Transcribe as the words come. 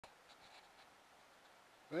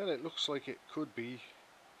Well, it looks like it could be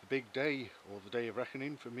the big day, or the day of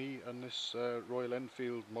reckoning for me and this Royal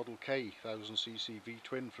Enfield Model K 1000cc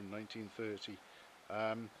V-twin from 1930.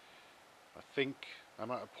 I think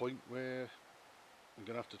I'm at a point where I'm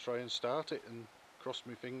going to have to try and start it and cross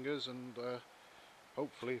my fingers, and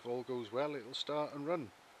hopefully if all goes well it'll start and run.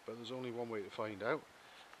 But there's only one way to find out.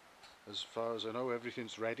 As far as I know,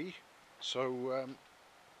 everything's ready, so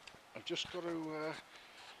I've just got to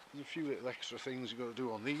there's a few little extra things you've got to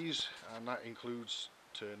do on these, and that includes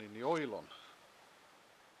turning the oil on.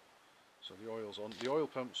 So the oil's on, the oil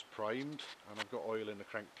pump's primed, and I've got oil in the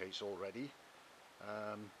crankcase already.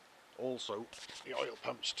 Also, the oil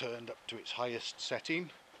pump's turned up to its highest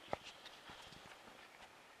setting.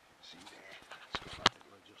 See there, it's got that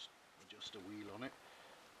little adjuster wheel on it,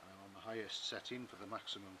 on the highest setting for the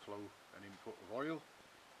maximum flow and input of oil.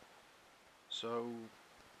 So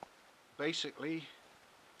basically,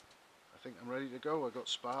 I think I'm ready to go. I've got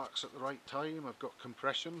sparks at the right time, I've got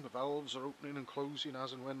compression, the valves are opening and closing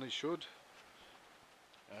as and when they should,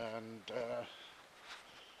 and I've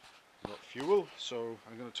got fuel, so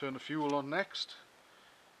I'm going to turn the fuel on next,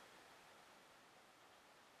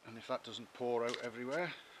 and if that doesn't pour out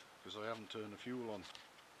everywhere, because I haven't turned the fuel on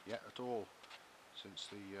yet at all since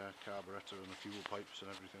the carburettor and the fuel pipes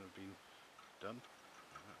and everything have been done.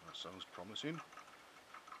 That sounds promising.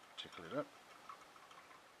 Tickle it up.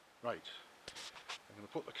 Right, I'm going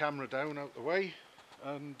to put the camera down out the way,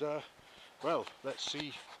 and well, let's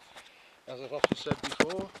see, as I've often said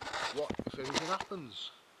before, what if anything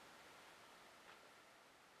happens.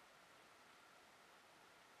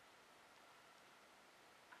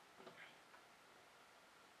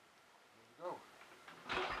 There we go.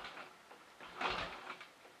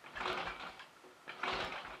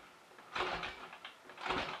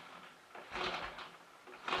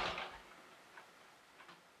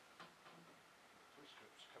 Twist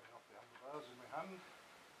strips coming off the handlebars in my hand.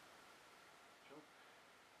 Choke.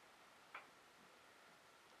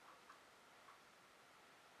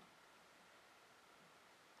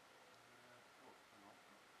 Oh, hang on.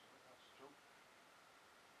 Sorry, that's a choke.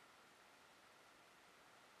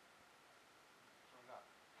 Try that.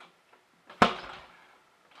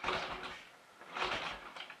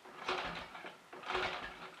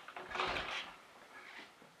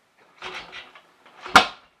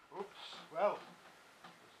 Oops, well,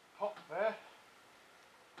 there's a pop there.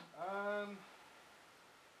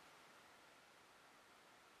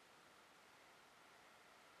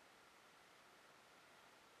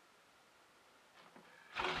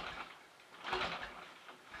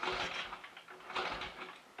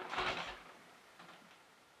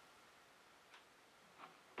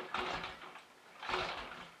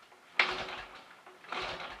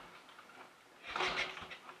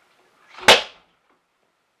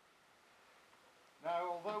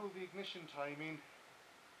 Now, although the ignition timing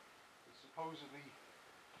is supposedly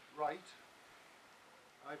right,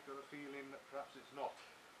 I've got a feeling that perhaps it's not.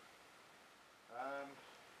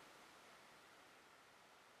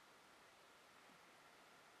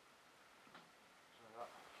 So that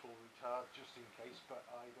full retard just in case, but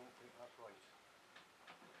I don't think that's right.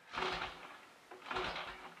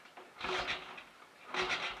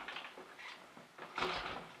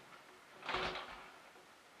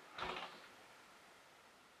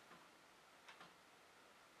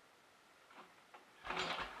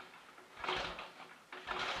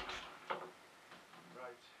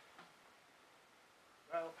 Right.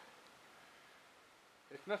 Well,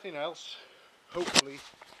 if nothing else, hopefully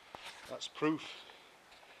that's proof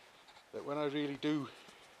that when I really do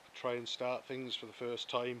try and start things for the first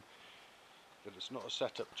time, that it's not a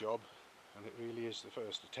setup job and it really is the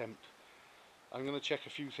first attempt. I'm going to check a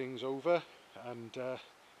few things over, and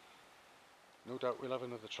no doubt we'll have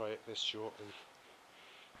another try at this shortly.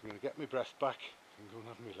 I'm going to get my breath back and go and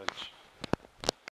have my lunch.